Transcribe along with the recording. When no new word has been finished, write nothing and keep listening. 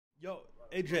Yo,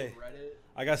 AJ,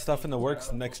 I got stuff in the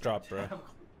works. Next drop, bro.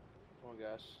 Oh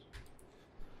gosh.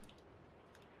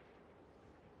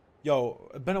 Yo,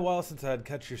 it's been a while since I had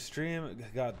catch your stream.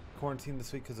 Got quarantined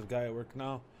this week because of a guy at work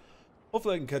now.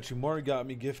 Hopefully I can catch you more. Got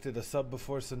me gifted a sub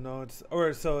before, so no, it's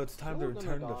time to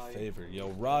return the favor. Yo,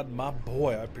 Rod, my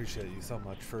boy, I appreciate you so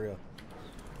much for real.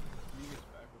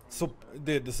 So,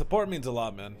 dude, the support means a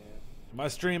lot, man. My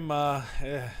stream,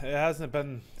 it hasn't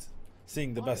been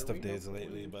seeing the best of days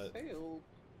lately, but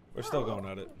we're still going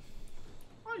at it.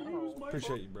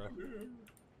 Appreciate you, bro. I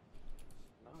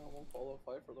won't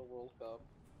qualify for the World Cup.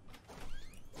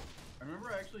 I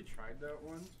remember I actually tried that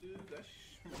once, dude. That's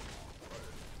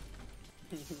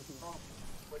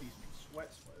sweaties,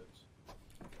 sweats.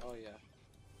 Oh yeah.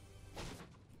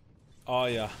 Oh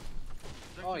yeah.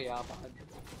 Oh yeah, bud.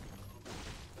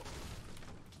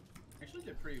 Actually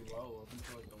did pretty well up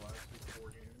until like the last like 4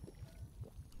 games.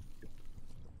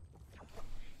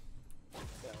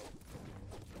 So.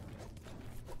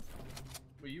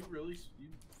 But you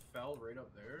fell right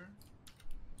up there?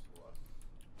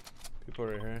 People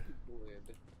right here. Weird.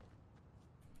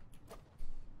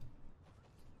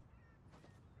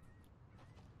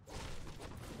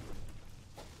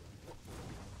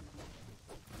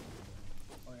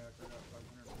 Oh yeah, I forgot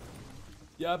 500.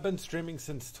 Yeah, I've been streaming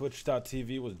since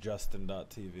Twitch.tv was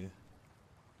Justin.tv.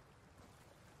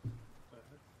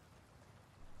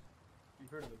 You've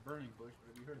heard of the burning bush,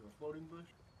 but have you heard of the floating bush?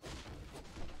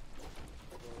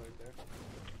 Right there.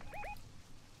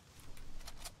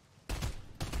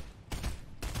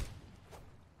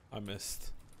 I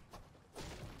missed.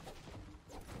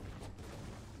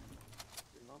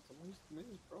 You're not the least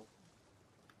miss, bro.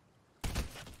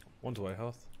 One's white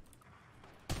health.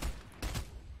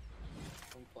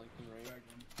 I'm flanking right.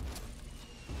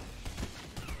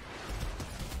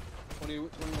 20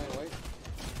 white.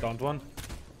 Downed one.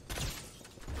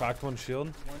 Cracked one shield.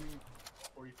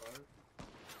 145.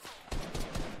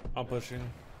 I'm pushing.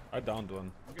 I downed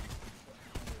one.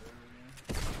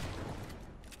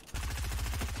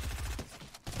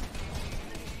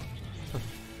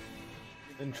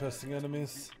 Interesting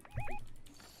enemies.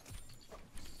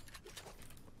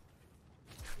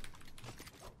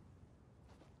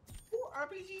 Ooh,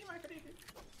 RPG, my favorite.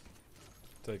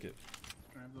 Take it.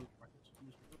 Can I have those rockets?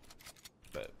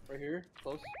 Bet. Right here,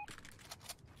 close.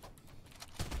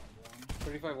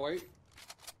 35 white.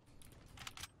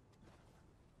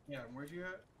 Yeah, where's you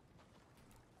at?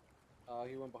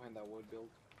 He went behind that wood build.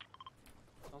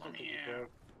 Sounds like yeah.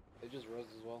 they just res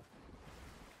as well.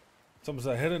 Someone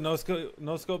said, hit a no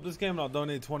scope this game and I'll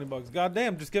donate 20 bucks. God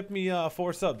damn, just give me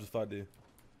 4 subs if I do.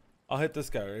 I'll hit this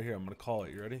guy right here. I'm gonna call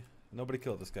it. You ready? Nobody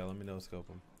kill this guy. Let me no scope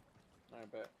him. I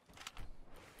bet.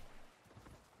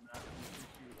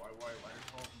 YY ladder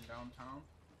call from downtown.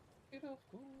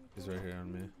 He's right here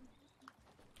on me.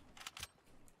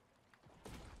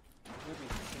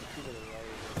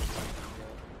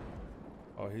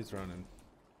 Oh, he's running.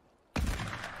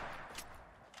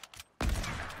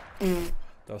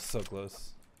 That was so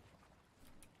close.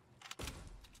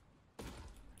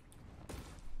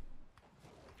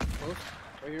 Close.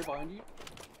 Right here behind you.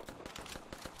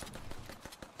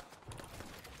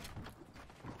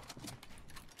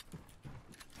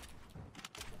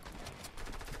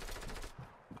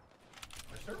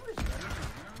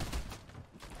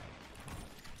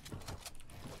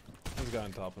 There's a guy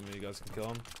on top of me. You guys can kill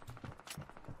him.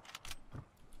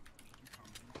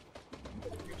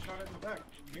 Get shot in the back.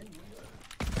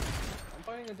 I'm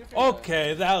fighting a different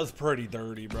Okay, that was pretty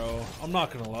dirty, bro. I'm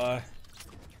not gonna lie.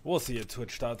 We'll see at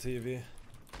Twitch.tv.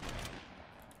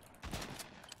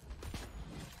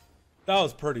 That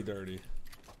was pretty dirty.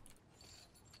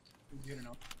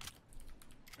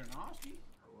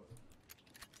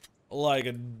 Like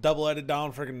a double-headed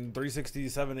down freaking 360,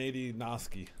 780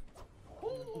 Noski.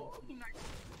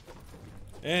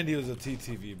 And he was a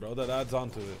TTV, bro. That adds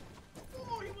on to it.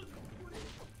 Oh, he was.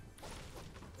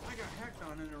 I got hacked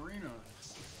on an arena.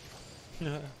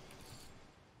 Yeah.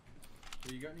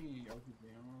 So you got any RPG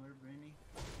ammo there, Vanny?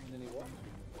 Any what?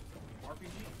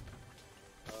 RPG?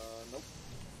 Nope.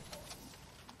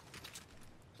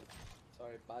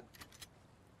 Sorry, bad.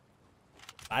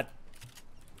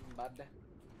 Bad.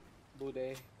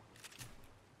 Bude.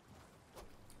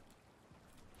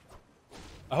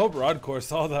 I hope Rodcore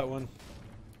saw that one.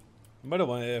 Might have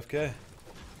went AFK.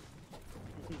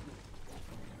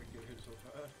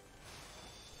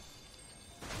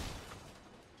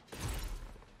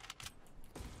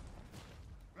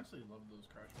 Honestly, love those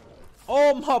crash pads.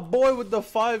 Oh, my boy with the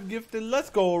 5 gifted. Let's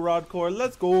go, Rodcore.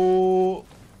 Let's go.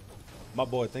 My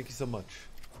boy, thank you so much.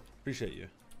 Appreciate you.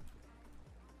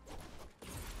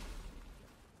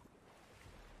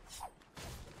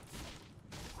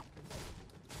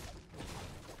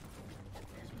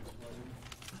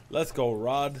 Let's go,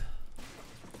 Rod.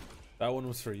 That one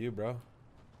was for you, bro.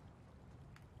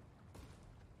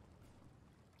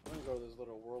 I'm gonna go to this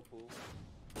little whirlpool.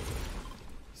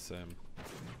 Same.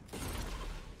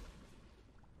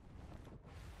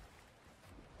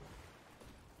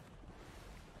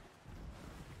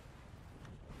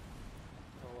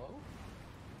 Hello?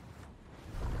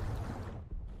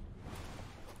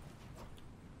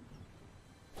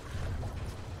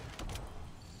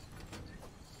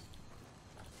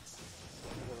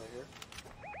 Is it right here?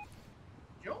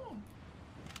 Jump!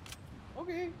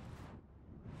 Okay.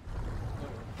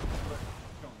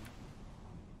 Jump.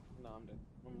 No, I'm dead.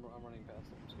 I'm running past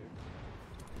them. I'm scared.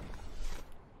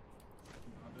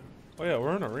 Oh yeah,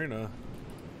 we're in arena.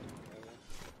 Okay.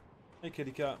 Hey,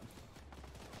 kitty cat.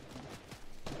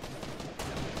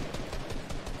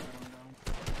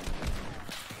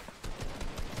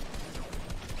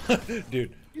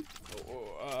 Dude.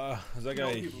 Is that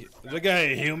guy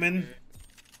a human?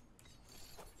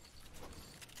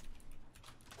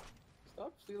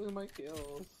 Stop stealing my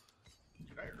kills.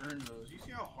 Dude, I earned those. You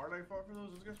see how hard I fought for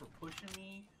those? Those guys were pushing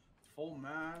me. Full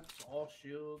mats, all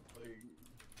shields, like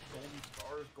golden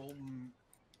stars, golden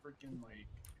freaking like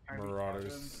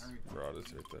Marauders.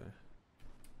 Marauders right there.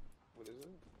 What is it?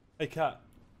 Hey, cat.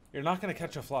 You're not gonna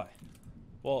catch a fly. Can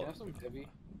Well, I have some heavy?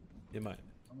 you might.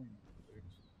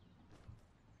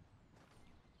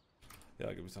 Yeah,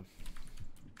 I'll give you some.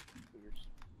 Figures.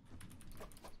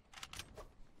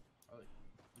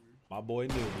 My boy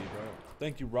Newbie, bro.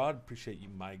 Thank you, Rod. Appreciate you,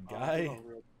 my guy. Oh,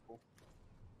 real cool.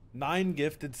 9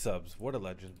 gifted subs. What a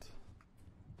legend.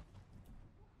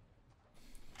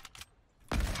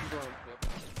 I'm going, yep.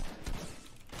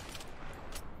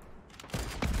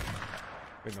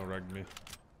 They no reg me.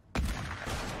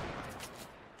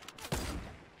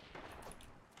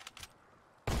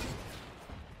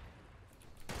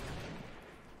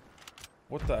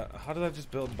 What the? How did I just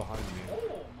build behind me?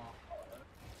 Oh my god.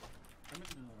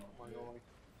 Oh my god.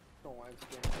 Don't mind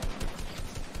scaring.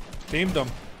 Beamed him.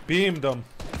 Beamed him.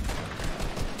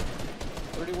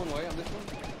 31 way on this one.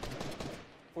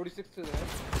 46 to the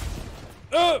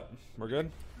head. We're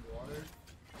good. Water.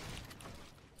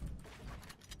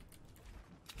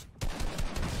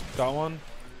 Got one.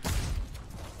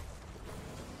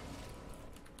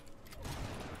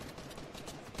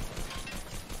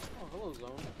 Oh, hello,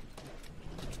 zone.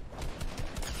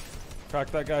 Crack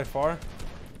that guy far.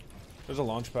 There's a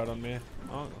launch pad on me.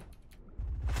 Oh.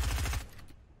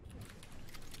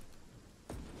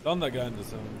 Done that guy in the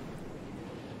zone.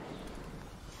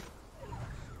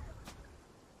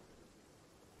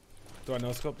 Do I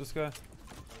no scope this guy?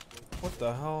 What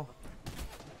the hell?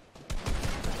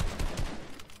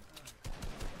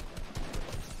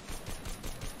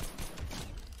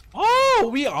 Oh,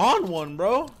 we on one,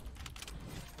 bro.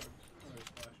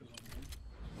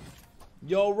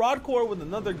 Yo, Rodcore with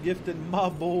another gifted, my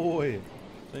boy.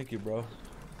 Thank you, bro.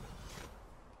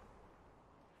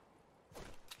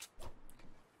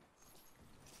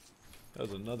 That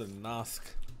was another Nosk.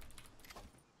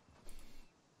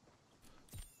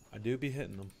 I do be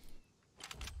hitting them.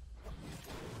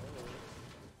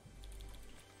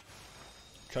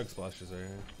 Chug splashes are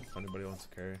here if anybody wants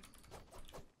to carry.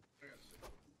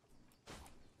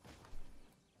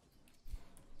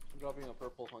 I'm dropping a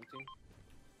purple hunting.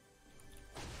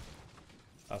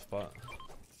 That spot.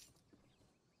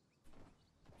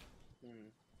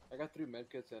 I got 3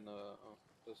 medkits and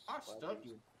just I'm stuck.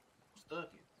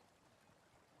 Stuck it.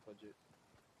 budget.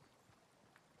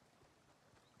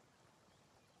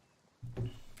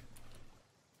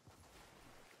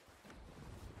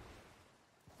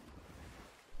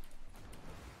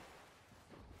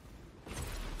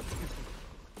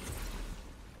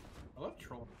 I love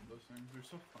trolling those things. They're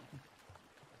so fun.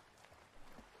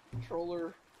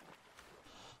 Controller.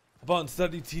 About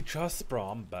study T trust, bro.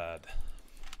 I'm bad.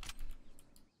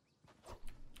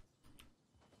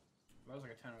 That was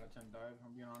like a 10 out of 10 dive.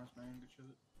 I'm being honest, man. Good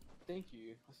shit. Thank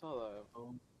you. I saw that.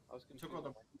 I was Took all the.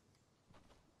 confused.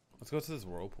 Let's go to this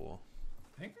whirlpool.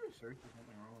 I think there's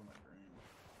something wrong with my brain.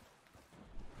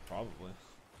 Probably.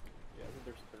 Yeah, I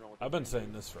think they're not. I've been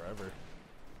saying this forever.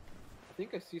 I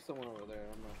think I see someone over there.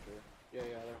 I'm not sure. Yeah,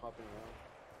 they're hopping around.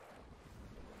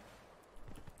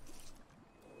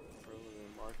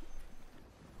 Mark.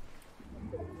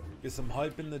 Get some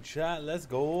hype in the chat. Let's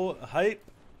go. Hype.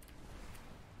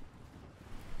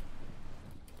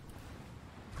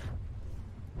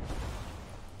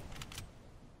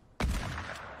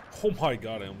 Oh my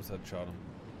god, I almost had shot him.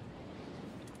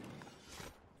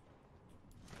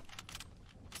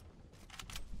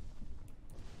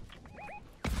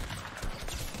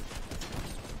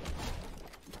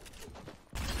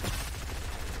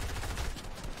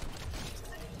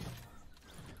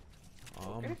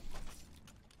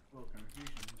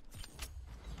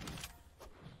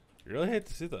 really hate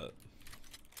to see that.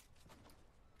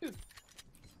 Dude.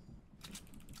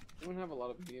 We don't have a lot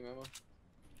of medium ammo.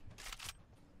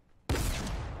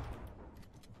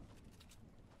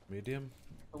 Medium?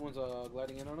 Someone's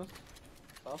gliding in on us.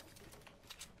 South.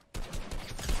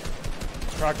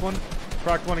 Cracked one.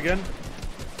 Cracked one again.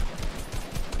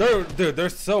 Dude, they're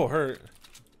so hurt.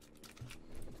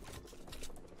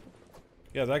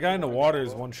 Yeah, that guy in the water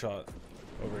is one shot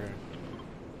over here.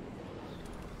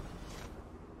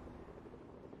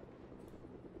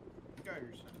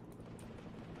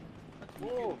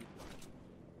 Whoa!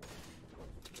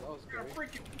 That was scary.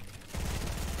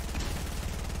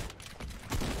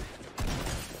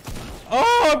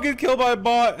 Oh, I'm getting killed by a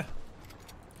bot.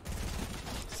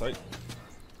 Sight.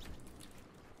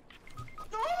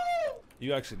 No!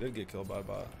 You actually did get killed by a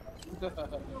bot.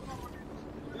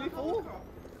 Really cool?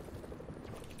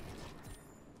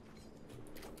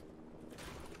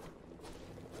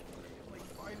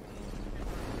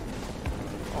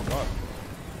 Oh god.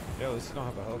 Yeah, at least you don't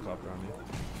have a helicopter on you.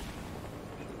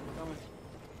 Coming.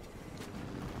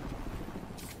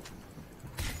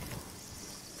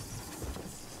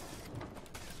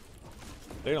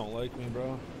 They don't like me,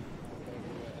 bro.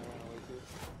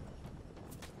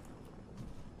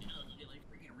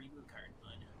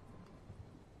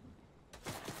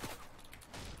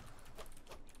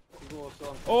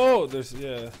 Oh, there's,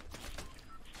 yeah.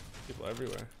 People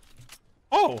everywhere.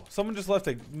 Oh, someone just left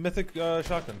a mythic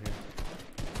shotgun here.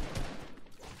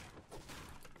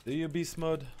 Do you beast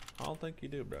mode? I don't think you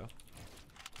do, bro.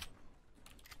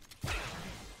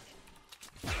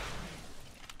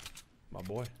 My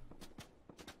boy.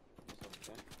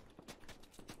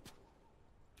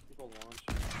 People launch.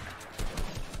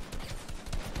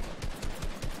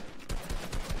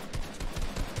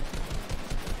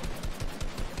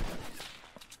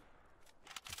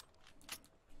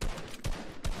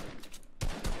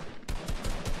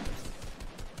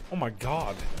 Oh my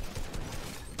god.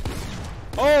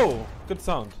 Oh, good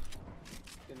sound.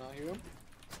 Did not hear him.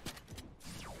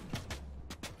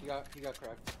 He got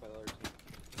cracked by the other team.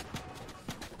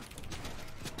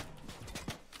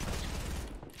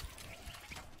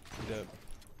 Dead.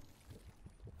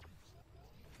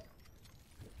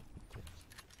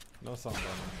 No sound on him.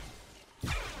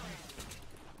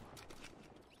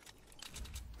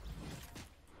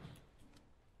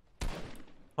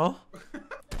 Huh?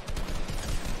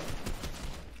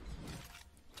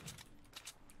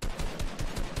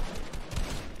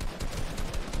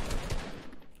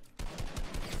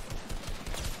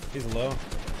 He's low.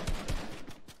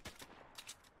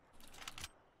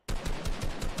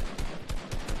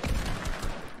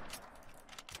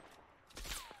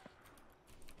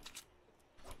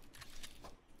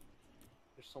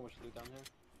 There's so much loot down here.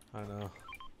 I know.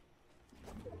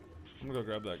 I'm gonna go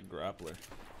grab that grappler.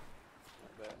 I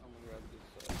bet. I'm gonna grab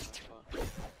this spot.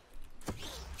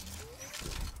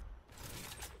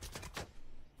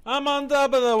 I'm on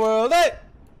top of the world, hey!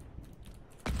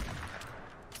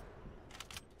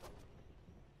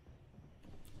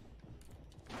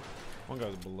 One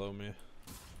guy's below me.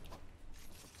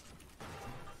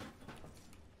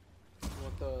 You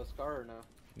want the scar or no?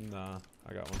 Nah,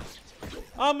 I got one.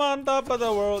 I'm on top of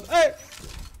the world, hey!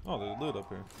 Oh, there's loot up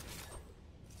here.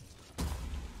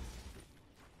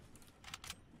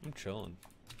 I'm chilling.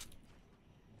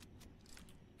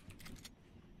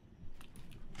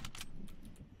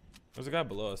 There's a guy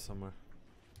below us somewhere.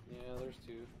 Yeah, there's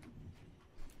two.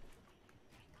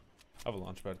 I have a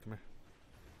launch pad, come here.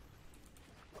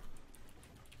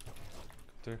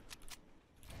 Come through.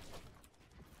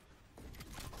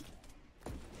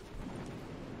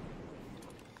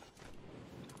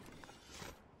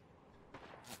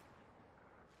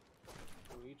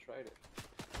 We tried it.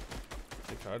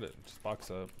 They tried it. Just box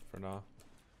up for now.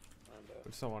 I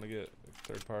just don't want to get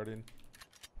third partied.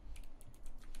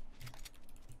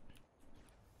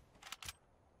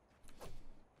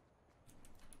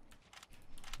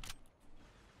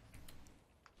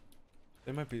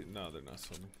 They might be. No, they're not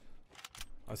swimming.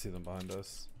 I see them behind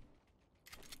us.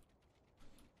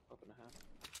 Up and a half.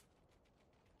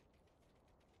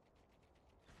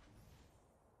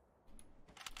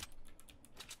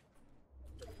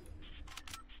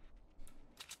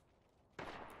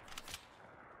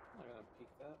 I'm not gonna peek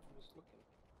that. I'm just looking.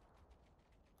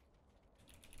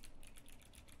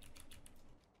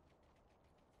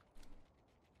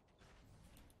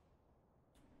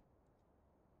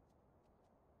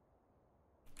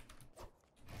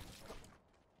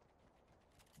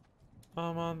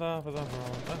 I'm on top of the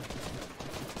world.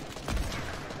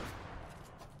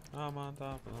 I'm on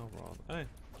top of the world. Hey.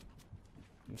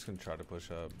 I'm just gonna try to push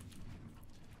up.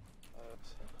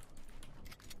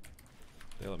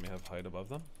 They let me have height above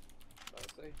them. About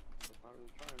to say, that's not really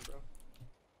trying, bro.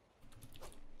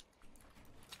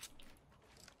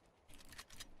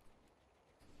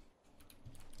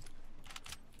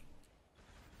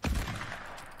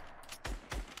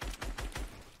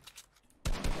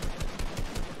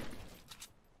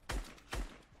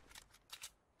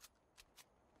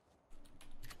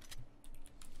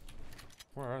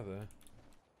 Where are they?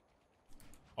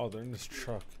 Oh, they're in this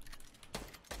truck.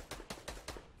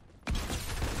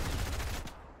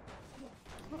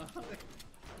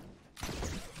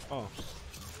 Oh.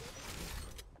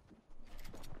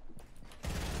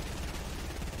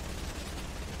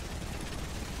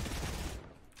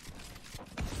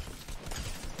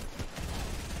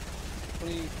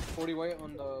 Twenty, 40 white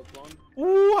on the blonde.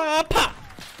 Wapa!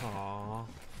 Aww.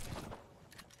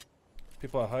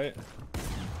 People at height.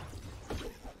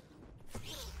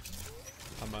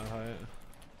 I'm at height.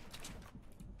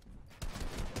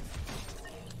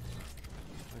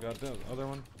 I got the other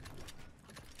one.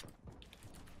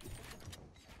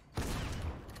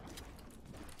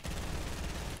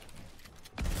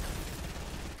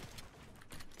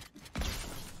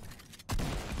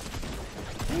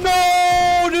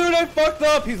 No, dude, I fucked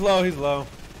up. He's low, he's low.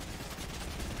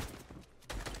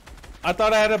 I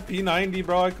thought I had a P90,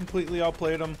 bro. I completely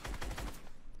outplayed him.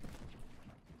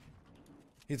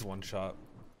 He's one shot.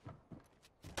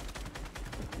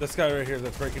 This guy right here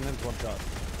that's breaking into one shot.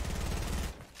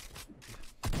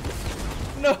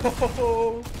 No! I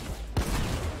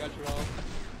got you all.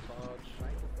 Dodge.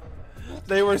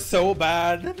 They were so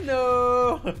bad.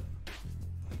 No!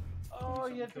 Oh,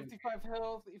 you had 55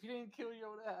 health. If you didn't kill, you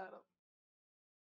would have had him.